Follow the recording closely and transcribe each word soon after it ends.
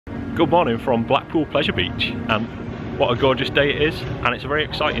Good morning from Blackpool Pleasure Beach, and what a gorgeous day it is, and it's a very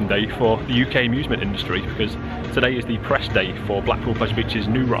exciting day for the UK amusement industry because today is the press day for Blackpool Pleasure Beach's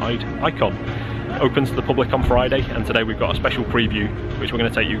new ride, Icon. It opens to the public on Friday, and today we've got a special preview which we're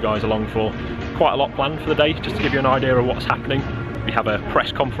going to take you guys along for. Quite a lot planned for the day, just to give you an idea of what's happening. We have a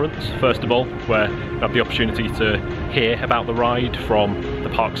press conference first of all, where you have the opportunity to hear about the ride from the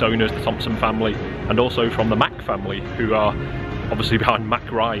park's owners, the Thompson family, and also from the Mack family, who are obviously behind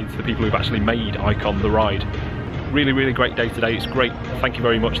Mack Rides, the people who've actually made Icon the ride. Really great day today. It's great. Thank you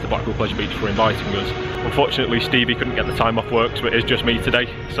very much to Blackpool Pleasure Beach for inviting us. Unfortunately, Stevie couldn't get the time off work, so it is just me today.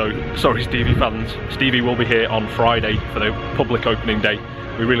 So sorry, Stevie fans. Stevie will be here on Friday for the public opening day.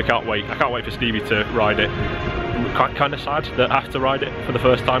 We really can't wait. I can't wait for Stevie to ride it. I'm kind of sad that I have to ride it for the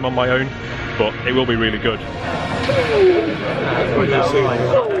first time on my own, but it will be really good.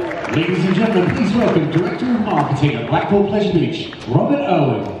 Ladies and gentlemen, please welcome Director of Marketing at Blackpool Pleasure Beach, Robert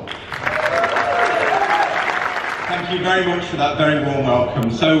Owen. Thank you very much for that very warm welcome.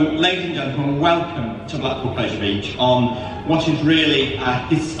 So, ladies and gentlemen, welcome to Blackpool Pleasure Beach on what is really a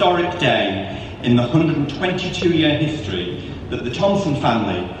historic day in the 122-year history that the Thompson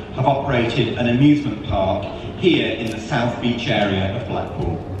family have operated an amusement park here in the South Beach area of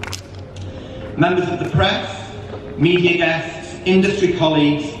Blackpool. Members of the press, media guests, industry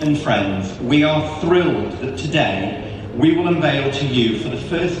colleagues and friends, we are thrilled that today we will unveil to you for the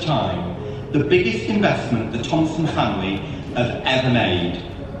first time the biggest investment the Thompson family have ever made.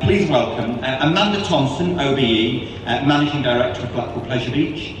 Please welcome Amanda Thompson, OBE, Managing Director of Blackpool Pleasure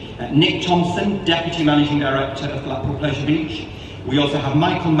Beach, Nick Thompson, Deputy Managing Director of Blackpool Pleasure Beach. We also have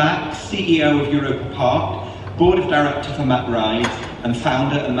Michael Mack, CEO of Europa Park, Board of Director for Mack Rides, and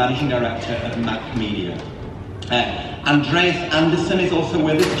Founder and Managing Director of Mack Media. Andreas Anderson is also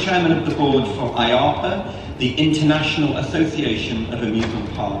with us, Chairman of the Board for IARPA, the International Association of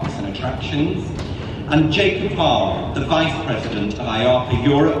Amusement Parks and Attractions, and Jacob Varr, the Vice President of IARPA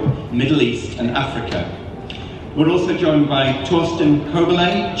Europe, Middle East and Africa. We're also joined by Torsten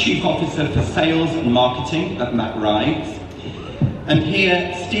Kobele, Chief Officer for Sales and Marketing at Mack Rides, and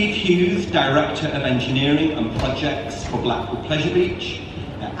here Steve Hughes, Director of Engineering and Projects for Blackpool Pleasure Beach,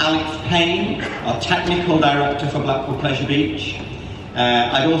 Alex Payne, our Technical Director for Blackpool Pleasure Beach.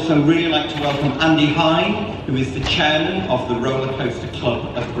 I'd also really like to welcome Andy Hine, who is the Chairman of the Roller Coaster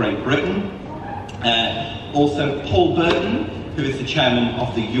Club of Great Britain. Also Paul Burton, who is the Chairman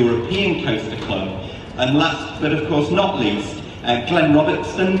of the European Coaster Club. And last but of course not least, Glenn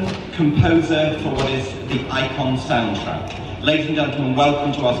Robertson, composer for what is the Icon soundtrack. Ladies and gentlemen,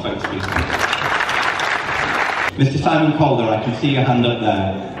 welcome to our spokespeople. Mr. Simon Calder, I can see your hand up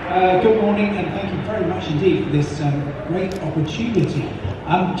there. Good morning, and thank you very much indeed for this great opportunity.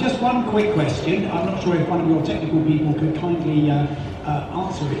 Just one quick question. I'm not sure if one of your technical people could kindly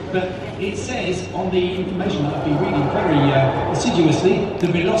answer it, but it says on the information that I've been reading very assiduously, the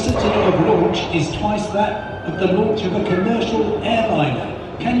velocity of launch is twice that of the launch of a commercial airliner.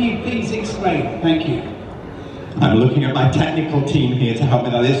 Can you please explain? Thank you. I'm looking at my technical team here to help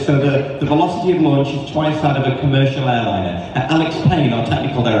me with this. So the velocity of launch is twice that of a commercial airliner. Alex Payne, our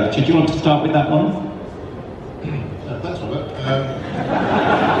technical director, do you want to start with that one? Thanks, Robert.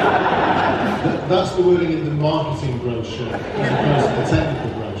 That's the wording in the marketing brochure as opposed to the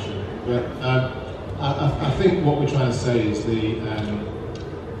technical brochure. But I think what we're trying to say is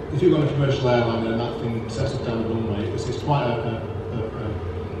if you've got a commercial airliner and that thing sets up down the runway, it's quite a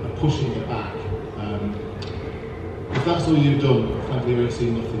pushing it back. If that's all you've done, frankly, you ain't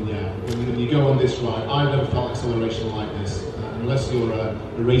seen nothing yet. When you go on this ride, I've never felt acceleration like this. Unless you're a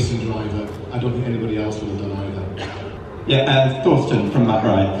racing driver, I don't think anybody else would have done either. Yeah, Thorsten from Mack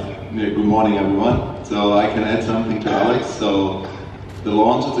Rides. Yeah, good morning, everyone. So I can add something to Alex. So the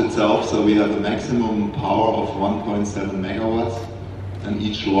launches itself, so we have a maximum power of 1.7 megawatts in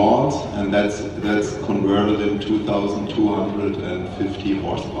each launch, and that's converted in 2,250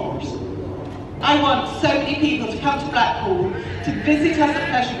 horsepower. I want so many people to come to Blackpool, to visit us at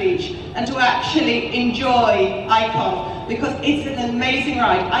Pleasure Beach, and to actually enjoy Icon, because it's an amazing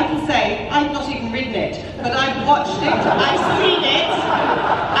ride. I can say, I've not even ridden it, but I've watched it, I've seen it,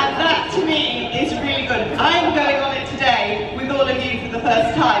 and that to me is really good. I'm going on it today with all of you for the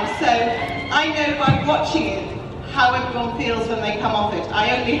first time, so I know by watching it how everyone feels when they come off it.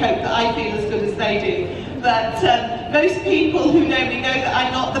 I only hope that I feel as good as they do. But most people who know me know that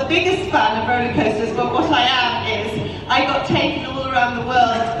I'm not the biggest fan of roller coasters, but what I am is I got taken all around the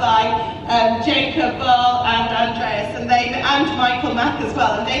world by Jacob Varr and Andreas, and Michael Mack as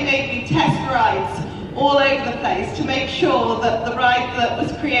well, and they made me test rides all over the place to make sure that the ride that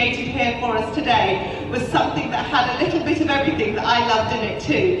was created here for us today was something that had a little bit of everything that I loved in it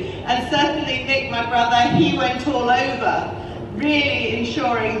too. And certainly Nick, my brother, he went all over, really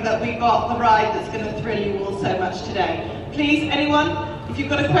ensuring that we got the ride that's going to thrill you all so much today. Please, anyone, if you've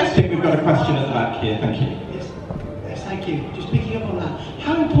got a question. I think we've got a question at the back here, thank you. Yes, thank you. Just picking up on that.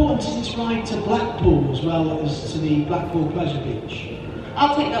 How important is this ride to Blackpool as well as to the Blackpool Pleasure Beach?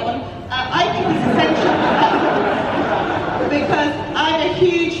 I'll take that one. I think it's essential for Blackpool because I'm a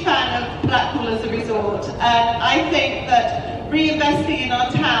huge fan of Blackpool as a resort, and I think that reinvesting in our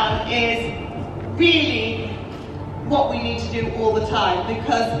town is really what we need to do all the time,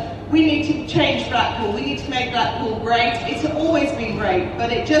 because we need to change Blackpool, we need to make Blackpool great. It's always been great,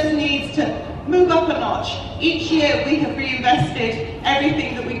 but it just needs to move up a notch. Each year we have reinvested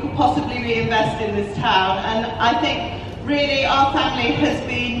everything that we could possibly reinvest in this town, and I think really our family has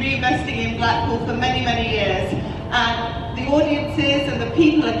been reinvesting in Blackpool for many, many years, and the audiences and the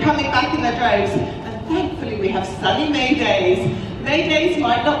people are coming back in their droves, and thankfully we have sunny May days. May days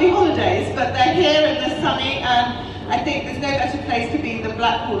might not be holidays, but they're here and they're sunny, and I think there's no better place to be than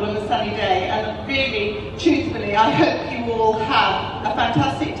Blackpool on a sunny day. And really, truthfully, I hope you all have a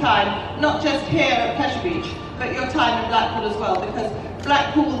fantastic time, not just here at Pleasure Beach, but your time in Blackpool as well, because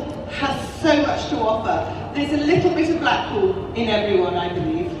Blackpool has so much to offer. There's a little bit of Blackpool in everyone, I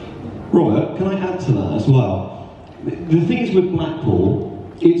believe. Robert, can I add to that as well? The thing is with Blackpool,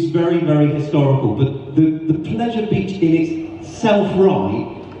 it's very, very historical, but the Pleasure Beach in itself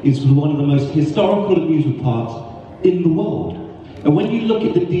right is one of the most historical amusement parks in the world. And when you look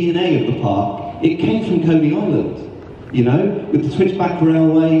at the DNA of the park, it came from Coney Island, you know, with the switchback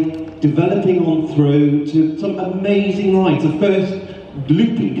railway, developing on through to some amazing rides. The first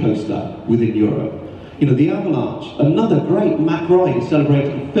looping coaster within Europe. You know, the Avalanche, another great Mack ride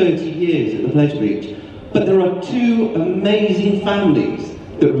celebrating 30 years at the Pleasure Beach. But there are two amazing families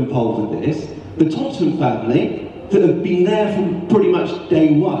that are involved with this. The Thompson family, that have been there from pretty much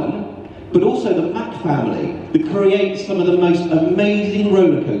day one, but also the Mack family, that creates some of the most amazing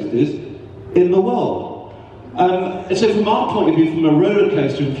roller coasters in the world. So from our point of view, from a roller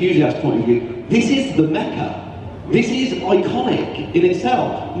coaster enthusiast point of view, this is the Mecca. This is iconic in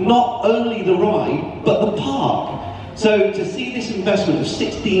itself. Not only the ride, but the park. So to see this investment of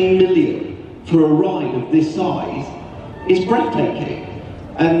 16 million for a ride of this size is breathtaking.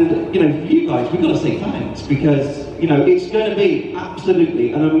 And, you know, for you guys, we've got to say thanks, because, you know, it's going to be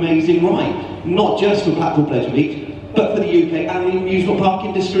absolutely an amazing ride, not just for Blackpool Pleasure Beach, but for the UK and the amusement park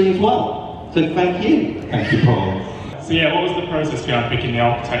industry as well. So thank you. Thank you, Paul. So yeah, what was the process behind picking the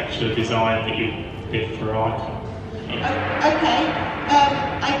architecture design that you did for Icon? Okay,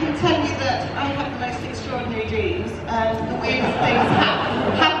 I can tell you that I have the most extraordinary dreams, and the weirdest things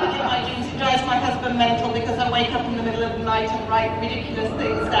happen in my dreams. It drives my husband mental because I wake up in the middle of the night and write ridiculous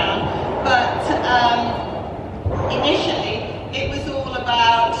things down. But initially, it was all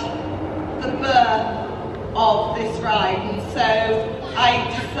about the birth of this ride, and so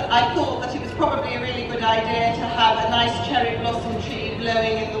I thought that it was probably a really good idea to have a nice cherry blossom tree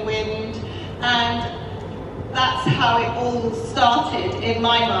blowing in the wind, and that's how it all started in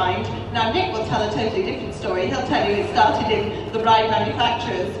my mind. Now Nick will tell a totally different story. He'll tell you it started in the ride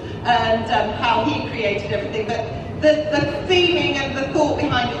manufacturers and how he created everything. But the theming and the thought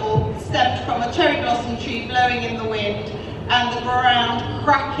behind it all stemmed from a cherry blossom tree blowing in the wind and the ground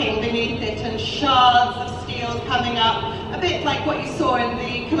cracking beneath it and shards of steel coming up, a bit like what you saw in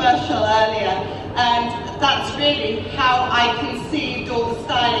the commercial earlier. And that's really how I conceived all the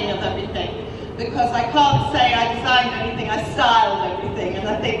styling of everything. Because I can't say I designed anything, I styled everything, and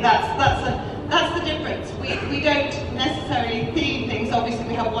I think that's the difference. We don't necessarily theme things. Obviously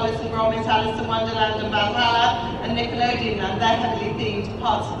we have Wallace and Gromit, Alice in Wonderland and Valhalla and Nickelodeon Land. They're heavily themed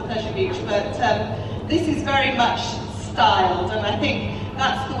parts of the Pleasure Beach, but this is very much styled, and I think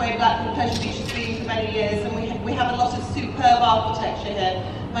that's the way Blackpool Pleasure Beach has been for many years, and we have a lot of superb architecture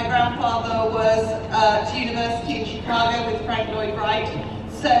here. My grandfather was at university in Chicago with Frank Lloyd Wright,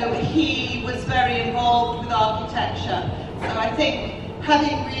 so he was very involved with architecture. So I think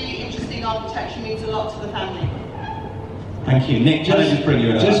having really interesting architecture means a lot to the family. Thank you. Nick, can I just bring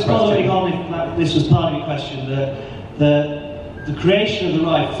you in? Just following on, if this was part of your question, the creation of the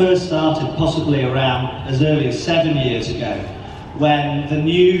ride first started possibly around as early as 7 years ago, when the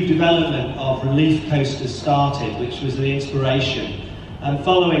new development of relief coasters started, which was the inspiration. And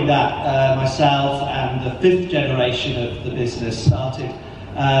following that, myself and the 5th generation of the business started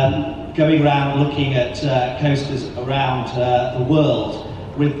going around looking at coasters around the world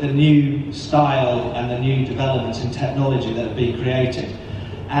with the new style and the new developments in technology that have been created.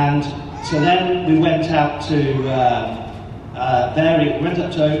 And So then we went out to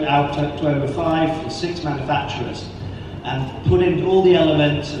over 5 or 6 manufacturers and put in all the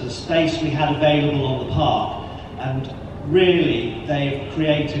elements and the space we had available on the park, and really they've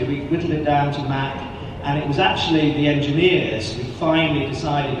created, we whittled it down to Mack, and it was actually the engineers who finally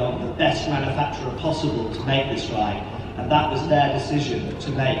decided on the best manufacturer possible to make this ride, and that was their decision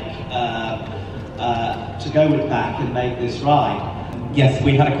to make, to go with Mack and make this ride. Yes,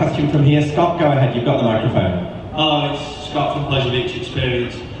 we had a question from here. Scott, go ahead, you've got the microphone. Hello, it's Scott from Pleasure Beach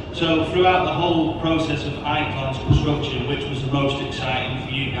Experience. So throughout the whole process of Icon's construction, which was the most exciting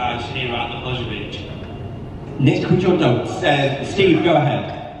for you guys here at the Pleasure Beach? Nick, with your notes. Steve, go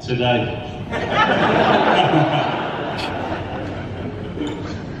ahead. Today.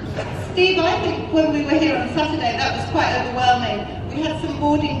 Steve, I think when we were here on Saturday, that was quite overwhelming. We had some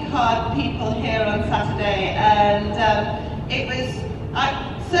boarding card people here on Saturday, and it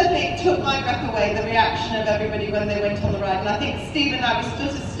certainly took my breath away, the reaction of everybody when they went on the ride. And I think Steve and I, we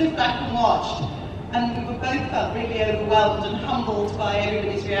stood back and watched, and we were both felt really overwhelmed and humbled by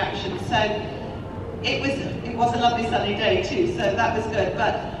everybody's reaction. So it was a lovely sunny day too, so that was good.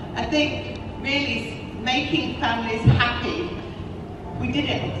 But I think really making families happy, we did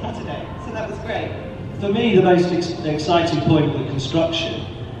it on Saturday, so that was great. For me, the most exciting point of the construction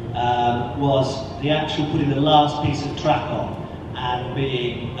was the actual putting the last piece of track on and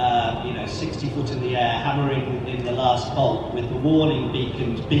being 60 foot in the air, hammering in the last bolt with the warning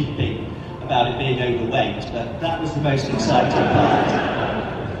beacons beeping about it being overweight. But that was the most exciting part.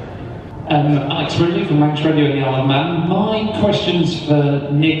 Alex Ridley from Manx Radio and the Isle of Man. My question's for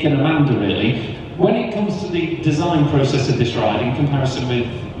Nick and Amanda, really. When it comes to the design process of this ride, in comparison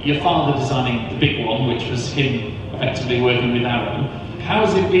with your father designing the big one, which was him effectively working with Aaron, how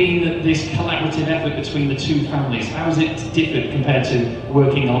has it been, this collaborative effort between the two families? How has it differed compared to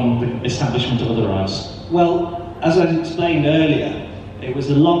working on the establishment of other rides? Well, as I explained earlier, it was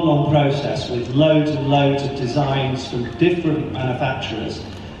a long, long process with loads and loads of designs from different manufacturers,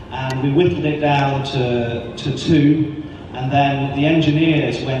 and we whittled it down to 2, and then the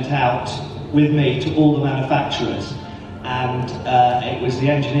engineers went out with me to all the manufacturers, and it was the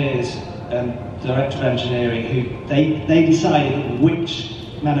engineers, Director of Engineering, who they decided which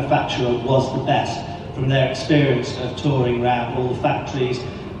manufacturer was the best from their experience of touring around all the factories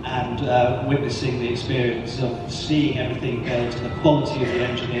and witnessing the experience of seeing everything built and the quality of the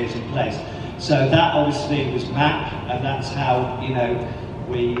engineers in place. So that obviously was Mack, and that's how we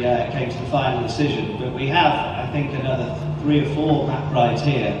came to the final decision. But we have, I think, another 3 or 4 Mack rides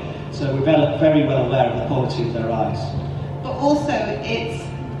here, so we're very well aware of the quality of their rides. But also, it's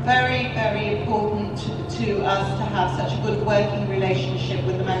very, very important to us to have such a good working relationship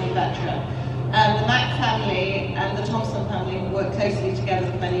with the manufacturer. The Mack family and the Thompson family have worked closely together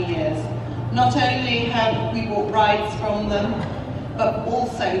for many years. Not only have we bought rides from them, but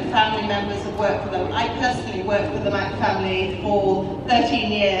also family members have worked for them. I personally worked with the Mack family for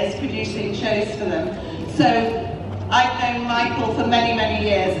 13 years, producing shows for them. So I've known Michael for many, many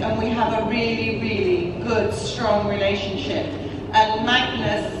years, and we have a really, really good, strong relationship. And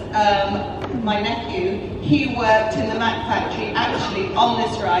Magnus, my nephew, he worked in the Mack factory actually on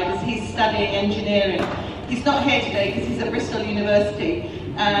this ride as he's studying engineering. He's not here today because he's at Bristol University,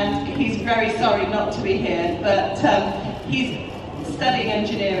 and he's very sorry not to be here, but he's studying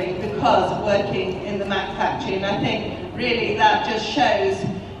engineering because of working in the Mack factory, and I think really that just shows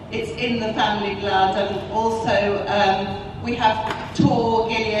it's in the family blood. And also we have Tor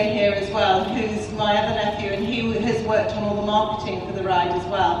Gillier here as well, who's my other nephew, and he has worked on all the marketing for the ride as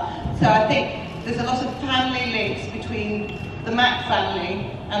well. So I think there's a lot of family links between the Mack family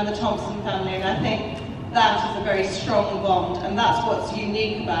and the Thompson family, and I think that is a very strong bond, and that's what's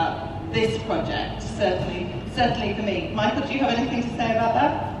unique about this project, certainly for me. Michael, do you have anything to say about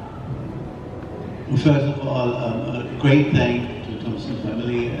that? First of all, a great thank to the Thompson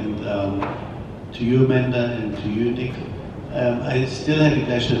family, and to you, Amanda, and to you, Nick. I still had the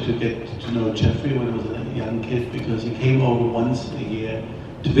pleasure to get to know Jeffrey when I was a young kid, because he came over once a year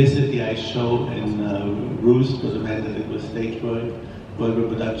to visit the ice show in Roost, because Amanda did was stage work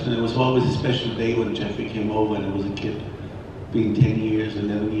production. It was always a special day when Jeffrey came over, and I was a kid, being 10 years,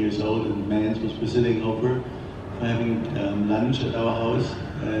 11 years old, and Mans was sitting over for having lunch at our house.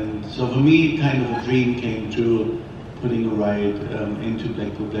 And so for me, kind of a dream came true, putting a ride into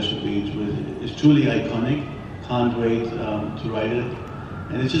Blackpool Pleasure Beach. It's truly iconic. Can't wait to ride it.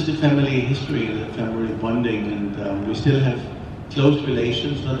 And it's just a family history and a family bonding, and we still have close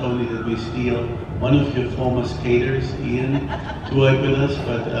relations. Not only did we steal one of your former skaters, Ian, to work with us,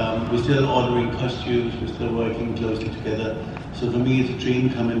 but we're still ordering costumes, we're still working closely together. So for me, it's a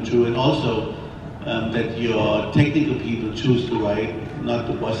dream coming true, and also that your technical people choose the ride, not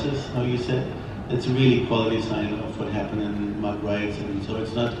the buses, how you said. It's a really quality sign of what happened in mud rides, and so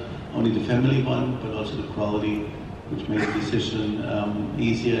it's not only the family one, but also the quality, which made the decision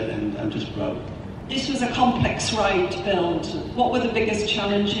easier, and I'm just proud. This was a complex ride to build. What were the biggest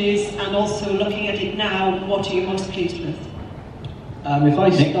challenges, and also looking at it now, what are you most pleased with? If I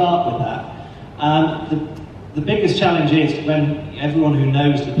start with that, the biggest challenge is when everyone who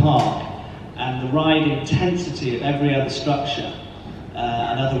knows the park and the ride intensity of every other structure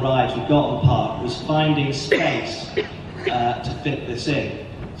and other rides we've got on the park was finding space to fit this in.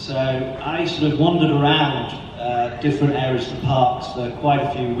 So I sort of wandered around different areas of the parks for quite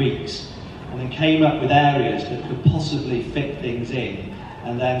a few weeks, and then came up with areas that could possibly fit things in,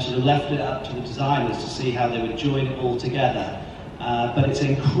 and then sort of left it up to the designers to see how they would join it all together. But it's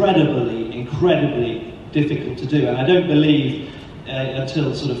incredibly difficult to do, and I don't believe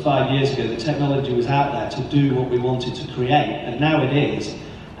until sort of 5 years ago the technology was out there to do what we wanted to create, and now it is,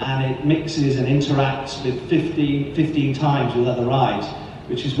 and it mixes and interacts with 15 times with other rides,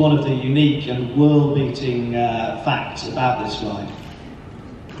 which is one of the unique and world-beating facts about this ride.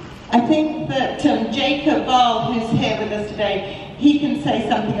 I think that Jacob Ball, who's here with us today, he can say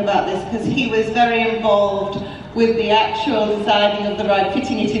something about this because he was very involved with the actual designing of the ride,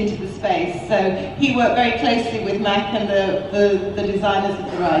 fitting it into the space. So he worked very closely with Mack and the designers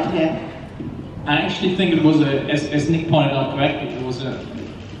of the ride here. I actually think it was, as Nick pointed out correctly, it was a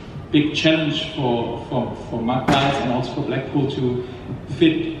big challenge for Mack guys and also for Blackpool to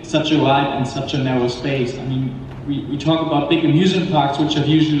fit such a ride in such a narrow space. I mean, we talk about big amusement parks which have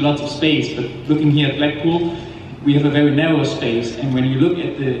usually lots of space, but looking here at Blackpool, we have a very narrow space, and when you look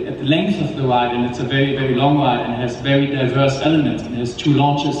at the length of the ride, and it's a very long ride and it has very diverse elements, and it has 2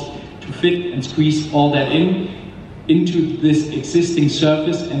 launches to fit and squeeze all that into this existing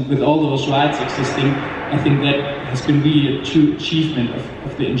surface, and with all those rides existing, I think that has been really a true achievement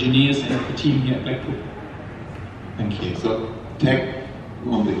of the engineers and of the team here at Blackpool. Thank you. So,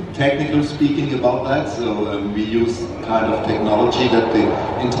 technical speaking about that, so we use kind of technology that the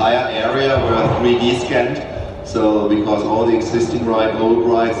entire area were 3D scanned. So, because all the existing old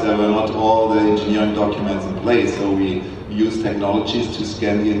rides, there were not all the engineering documents in place, so we use technologies to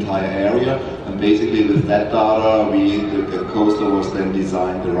scan the entire area, and basically with that data, the coaster was then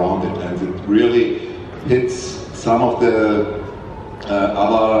designed around it, and it really hits some of the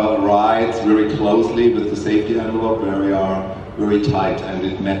other rides very closely with the safety envelope, where we are very tight, and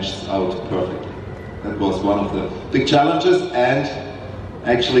it matches out perfectly. That was one of the big challenges, and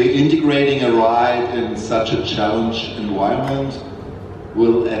actually integrating a ride in such a challenge environment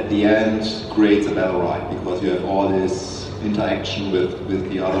will at the end create a better ride, because you have all this interaction with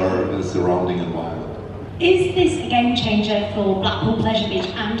the other surrounding environment. Is this a game changer for Blackpool Pleasure Beach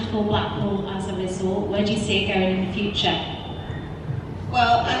and for Blackpool as a resort? Where do you see it going in the future?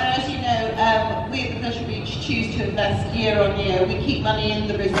 Well, and as you know, we at the Pleasure Beach choose to invest year on year. We keep money in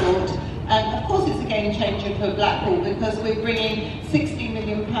the resort. And of course it's a game changer for Blackpool because we're bringing £60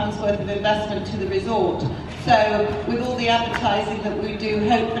 million worth of investment to the resort. So with all the advertising that we do,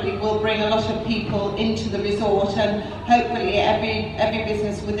 hopefully we'll bring a lot of people into the resort, and hopefully every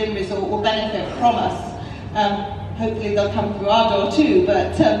business within resort will benefit from us. Hopefully they'll come through our door too,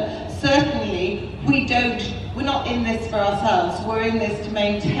 but certainly we're not in this for ourselves. We're in this to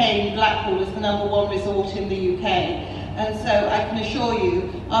maintain Blackpool as the #1 resort in the UK. And so I can assure you,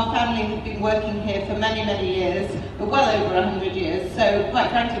 our family have been working here for many, many years, well over 100 years, so quite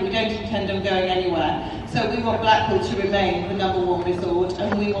frankly we don't intend on going anywhere. So we want Blackpool to remain the #1 resort,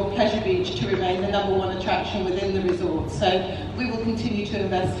 and we want Pleasure Beach to remain the #1 attraction within the resort. So we will continue to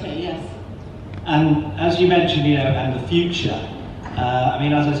invest here, yes. And as you mentioned, and the future, I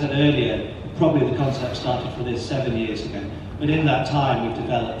mean, as I said earlier, probably the concept started for this 7 years ago, but in that time we've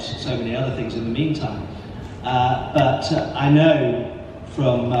developed so many other things in the meantime. But I know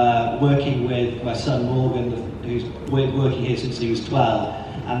from working with my son Morgan, who's working here since he was 12,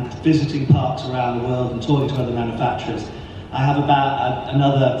 and visiting parks around the world and talking to other manufacturers, I have about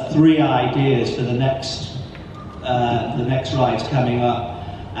another 3 ideas for the next rides coming up,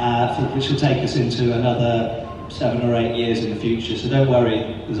 which will take us into another 7 or 8 years in the future. So don't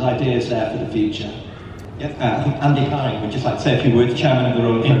worry, there's ideas there for the future. Yep, I think Andy Hine would just like to say a few words, Chairman of the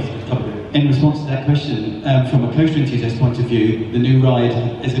Royal Coaster. In response to that question, from a coaster enthusiast point of view, the new ride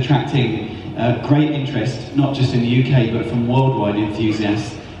is attracting great interest, not just in the UK, but from worldwide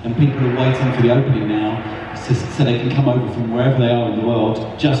enthusiasts. And people are waiting for the opening now so they can come over from wherever they are in the world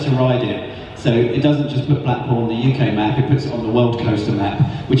just to ride it. So it doesn't just put Blackpool on the UK map, it puts it on the world coaster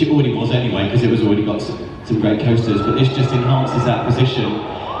map, which it already was anyway, because it was already got some great coasters, but this just enhances that position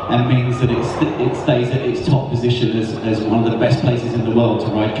and means that it stays at its top position as one of the best places in the world to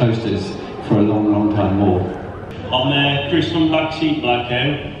ride coasters for a long, long time more. I'm Chris from Backseat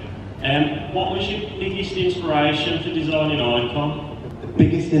Blackout. What was your biggest inspiration for designing Icon? The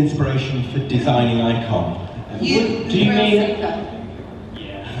biggest inspiration for designing Icon? Do you mean?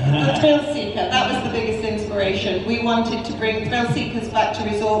 The Thrill Seeker, that was the biggest inspiration. We wanted to bring thrill seekers back to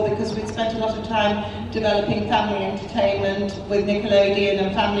resort because we'd spent a lot of time developing family entertainment with Nickelodeon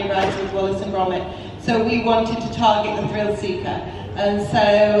and family rides with Wallace and Gromit. So we wanted to target the thrill seeker. And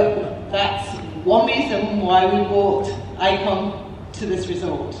so that's one reason why we brought Icon to this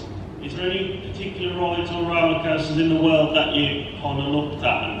resort. Is there any particular rides or roller coasters in the world that you kind of looked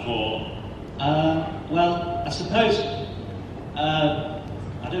at and thought? Well, I suppose,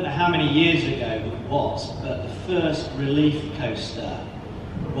 I don't know how many years ago it was, but the first relief coaster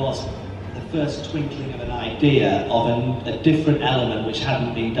was the first twinkling of an idea of a different element which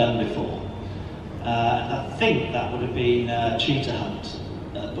hadn't been done before. And I think that would have been Cheetah Hunt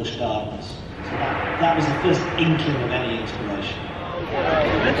at Busch Gardens. So that was the first inkling of any inspiration. So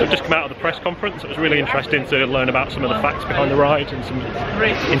I've just come out of the press conference. It was really interesting to learn about some of the facts behind the ride and some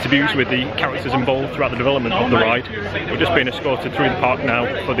interviews with the characters involved throughout the development of the ride. We're just being escorted through the park now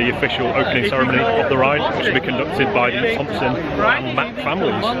for the official opening ceremony of the ride, which will be conducted by the Thompson and Mack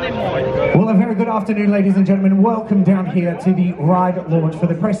families. Well, a very good afternoon, ladies and gentlemen. Welcome down here to the ride launch for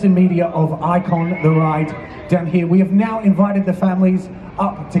the press and media of Icon, the ride down here. We have now invited the families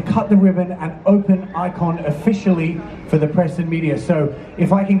up to cut the ribbon and open Icon officially for the press and media. So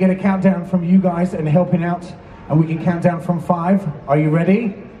if I can get a countdown from you guys and helping out, and we can count down from 5. Are you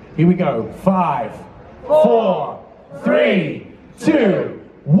ready? Here we go. 5, 4, 3, 2,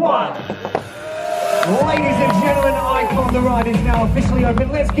 1. Ladies and gentlemen, Icon, the ride is now officially open.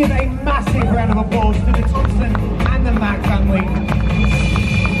 Let's give a massive round of applause to the Thompson and the Mack family.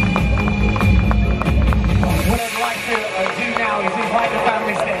 What I'd like to do now is invite the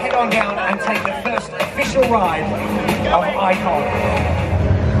families to head on down and take the first official ride of Icon.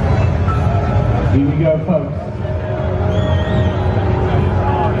 Here we go, folks.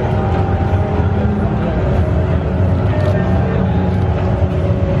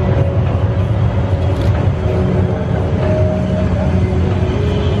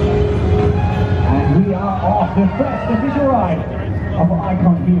 And we are off the first official ride of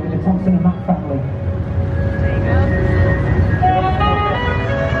Icon here with the Thompson and Mack family.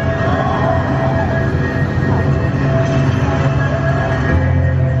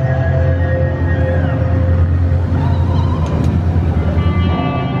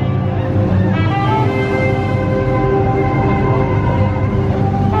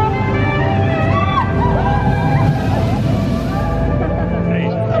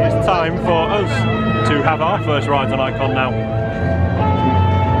 Time for us to have our first rides on Icon now.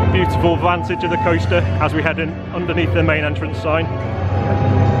 Beautiful vantage of the coaster as we head in underneath the main entrance sign.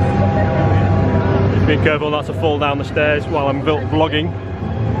 Be careful not to fall down the stairs while I'm vlogging.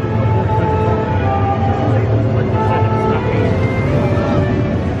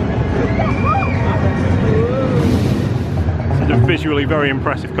 It's a visually very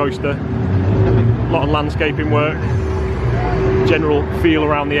impressive coaster. A lot of landscaping work. General feel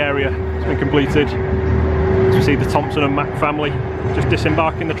around the area has been completed. As we see the Thompson and Mack family just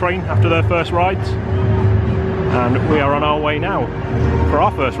disembarking the train after their first rides, and we are on our way now for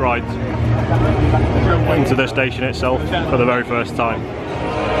our first rides into the station itself for the very first time.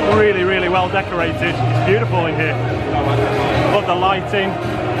 Really, really well decorated. It's beautiful in here. Love the lighting,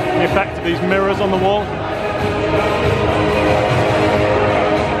 the effect of these mirrors on the wall.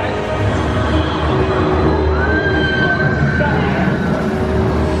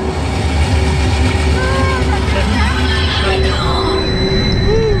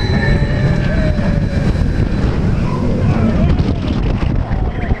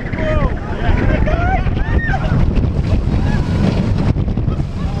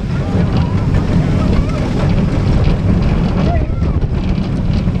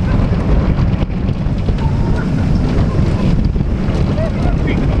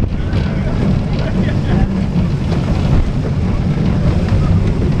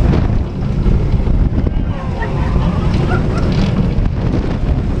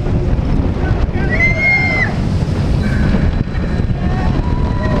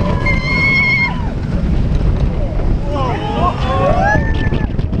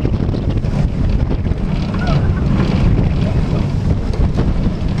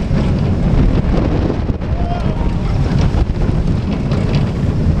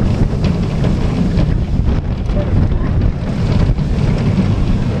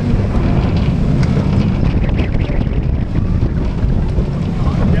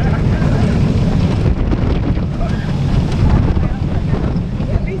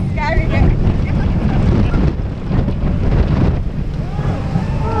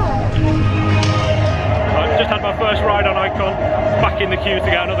 first ride on Icon, back in the queue to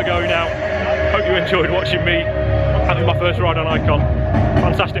get another go now. Hope you enjoyed watching me having my first ride on Icon.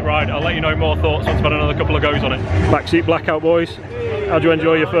 Fantastic ride. I'll let you know more thoughts once I've had another couple of goes on it. Backseat blackout, boys. How'd you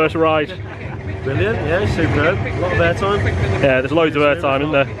enjoy your first ride? Brilliant, yeah, superb. A lot of airtime. Yeah, there's loads of airtime,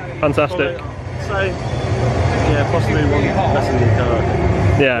 isn't there? Fantastic. So, yeah, possibly one lesson in the car.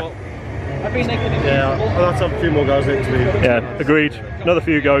 Yeah. Yeah, I'll have to have a few more goes next week. Yeah, agreed. Another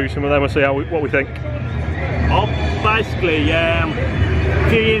few goes, and then we'll see what we think. Oh, basically, a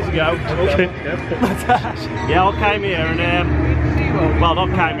few years ago, yeah, I came here and, well, not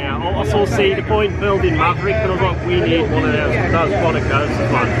came here, I saw Cedar Point building Maverick, and I was like, we need one of those product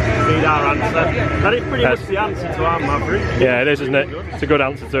coasters, man. We need our answer. And it's pretty much the answer to our Maverick. Yeah, it is, isn't it? It's a good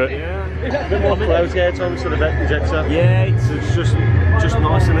answer to it. Yeah. A bit more close air time instead of ejector. Yeah, it's just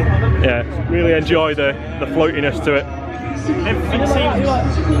nice, isn't it? Yeah, really enjoy the floatiness to it. Everything seems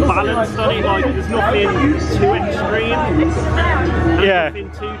balanced on it, like there's nothing too extreme, yeah,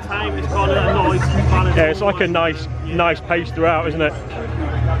 nothing too tame. It's kind of a nice balance. Yeah, it's like a nice pace throughout, isn't it?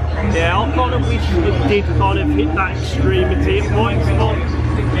 Yeah, I kind of wish it did kind of hit that extremity at points, but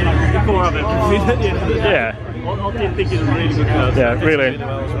before I've everything at the end of the day. Yeah. I did think it was a really good coaster.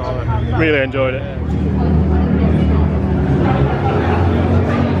 Yeah, really enjoyed it.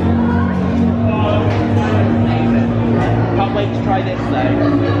 Can't wait to try this though.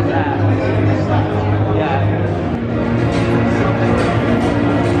 Yeah.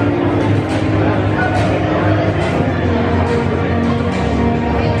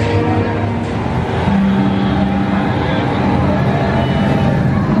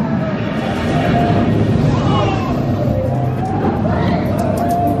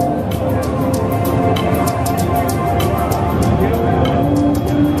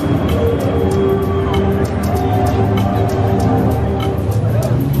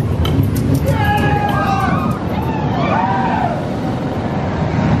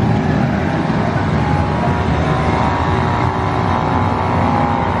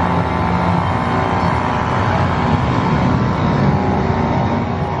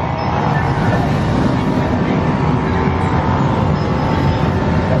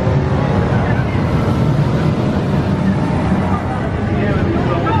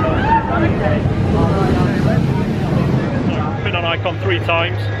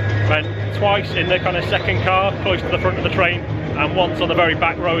 Twice in the kind of second car close to the front of the train, and once on the very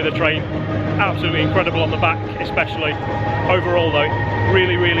back row of the train. Absolutely incredible on the back, especially. Overall though,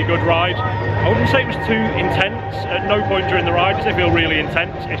 really good ride. I wouldn't say it was too intense. At no point during the ride does it feel really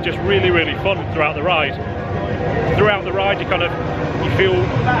intense. It's just really fun throughout the ride. Throughout the ride you feel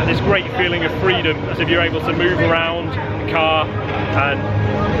this great feeling of freedom, as if you're able to move around the car and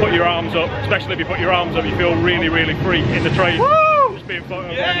put your arms up. Especially if you put your arms up, you feel really free in the train. Being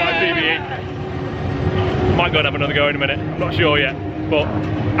photographed by PBE. Might go and have another go in a minute, I'm not sure yet, but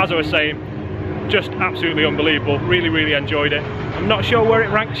as I was saying, just absolutely unbelievable. Really enjoyed it. I'm not sure where it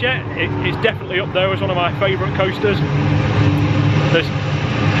ranks yet. It's definitely up there as one of my favourite coasters. There's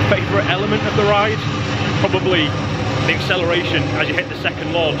a favourite element of the ride, probably the acceleration as you hit the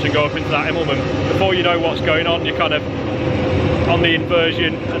second launch and go up into that Immelman. Before you know what's going on, you're kind of on the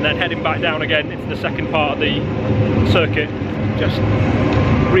inversion and then heading back down again into the second part of the circuit. Just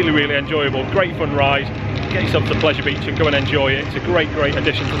really enjoyable, great fun ride. Get yourself to Pleasure Beach and go and enjoy it. It's a great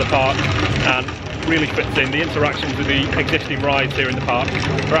addition to the park and really fits in. The interactions with the existing rides here in the park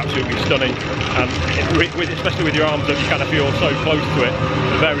are absolutely stunning, and especially with your arms up, you kind of feel so close to it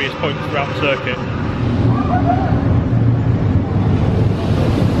at various points throughout the circuit.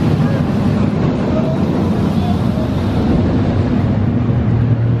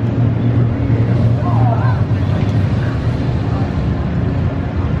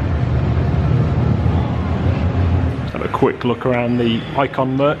 Quick look around the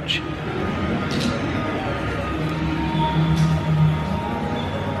Icon merch.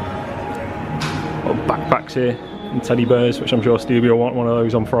 Little backpacks here and teddy bears, which I'm sure Stevie will want one of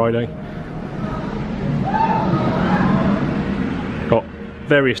those on Friday. Got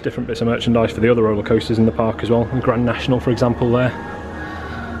various different bits of merchandise for the other roller coasters in the park as well. The Grand National, for example, there.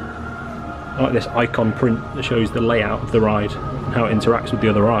 I like this Icon print that shows the layout of the ride and how it interacts with the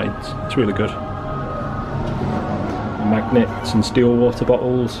other rides. It's really good. Magnets and steel water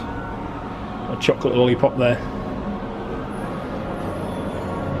bottles, a chocolate lollipop there.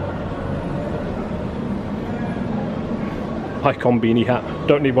 Icon beanie hat,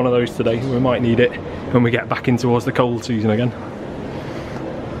 don't need one of those today, we might need it when we get back in towards the cold season again.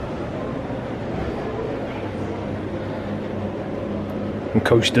 And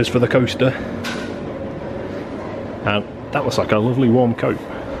coasters for the coaster, and that looks like a lovely warm coat.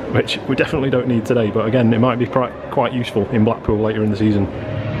 which we definitely don't need today, but again, it might be quite useful in Blackpool later in the season.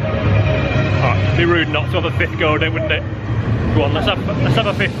 It'd be rude not to have a 5th go, wouldn't it? Go on, let's have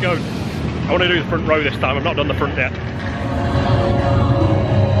a 5th go. I want to do the front row this time. I've not done the front yet.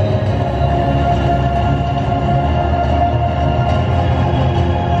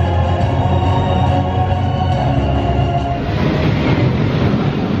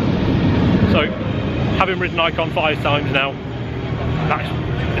 So, having ridden Icon 5 times now,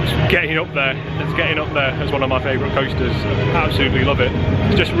 it's getting up there. It's getting up there as one of my favourite coasters. Absolutely love it.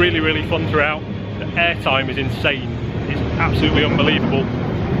 It's just really, really fun throughout. The airtime is insane. It's absolutely unbelievable.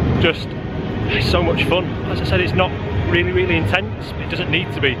 Just, it's so much fun. As I said, it's not really, really intense. It doesn't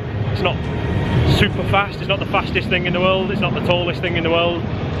need to be. It's not super fast. It's not the fastest thing in the world. It's not the tallest thing in the world.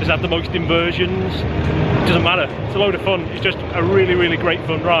 It doesn't have the most inversions. It doesn't matter. It's a load of fun. It's just a really, really great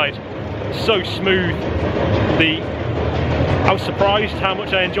fun ride. It's so smooth. I was surprised how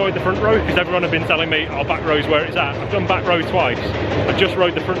much I enjoyed the front row, because everyone had been telling me, oh, back row's where it's at. I've done back row twice. I just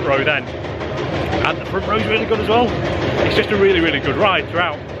rode the front row then, and the front row's really good as well. It's just a really, really good ride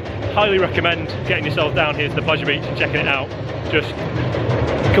throughout. Highly recommend getting yourself down here to the Pleasure Beach and checking it out. Just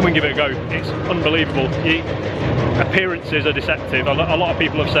come and give it a go. It's unbelievable. The appearances are deceptive. A lot of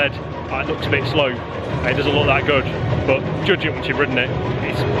people have said, oh, it looks a bit slow, it doesn't look that good, but judge it once you've ridden it.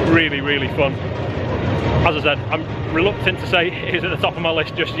 It's really, really fun. As I said, I'm reluctant to say it is at the top of my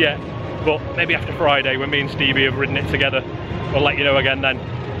list just yet, but maybe after Friday, when me and Stevie have ridden it together, we'll let you know again then.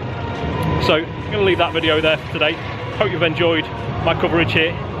 So I'm going to leave that video there for today. Hope you've enjoyed my coverage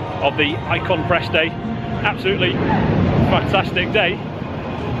here of the Icon Press Day. Absolutely fantastic day.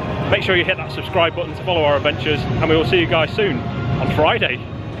 Make sure you hit that subscribe button to follow our adventures, and we will see you guys soon on Friday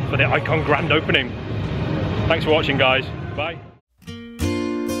for the Icon grand opening. Thanks for watching, guys. Bye.